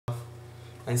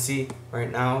And see,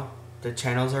 right now the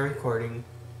channels are recording,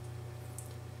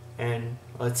 and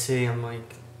let's say I'm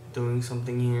like doing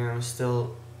something here, I'm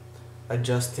still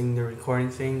adjusting the recording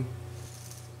thing.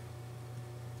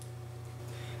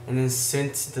 And then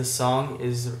since the song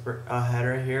is ahead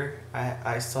right here,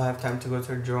 I still have time to go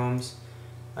to the drums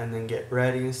and then get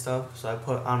ready and stuff. So I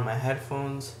put on my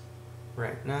headphones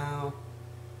right now.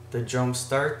 The drum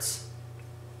starts,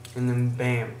 and then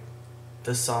bam,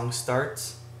 the song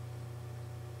starts.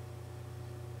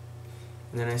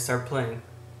 And then I start playing.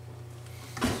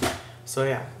 So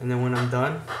yeah, and then when I'm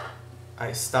done,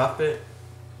 I stop it,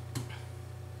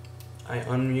 I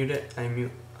unmute it, I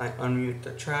unmute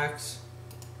the tracks,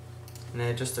 and I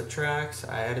adjust the tracks,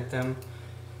 I edit them.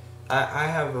 I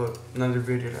have another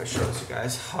video that shows you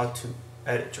guys how to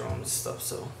edit drums and stuff,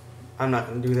 so I'm not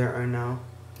gonna do that right now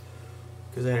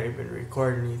because I didn't even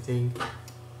record anything.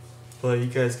 But you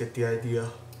guys get the idea.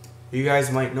 You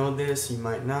guys might know this, you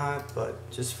might not, but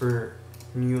just for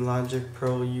new Logic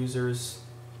Pro users,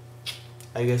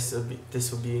 I guess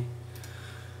this will be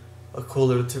a cool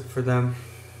little tip for them.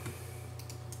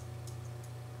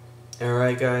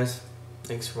 Alright guys,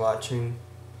 thanks for watching.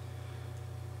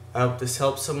 I hope this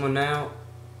helps someone out.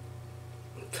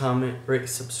 Comment, rate,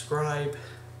 subscribe,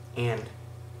 and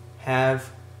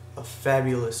have a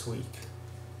fabulous week.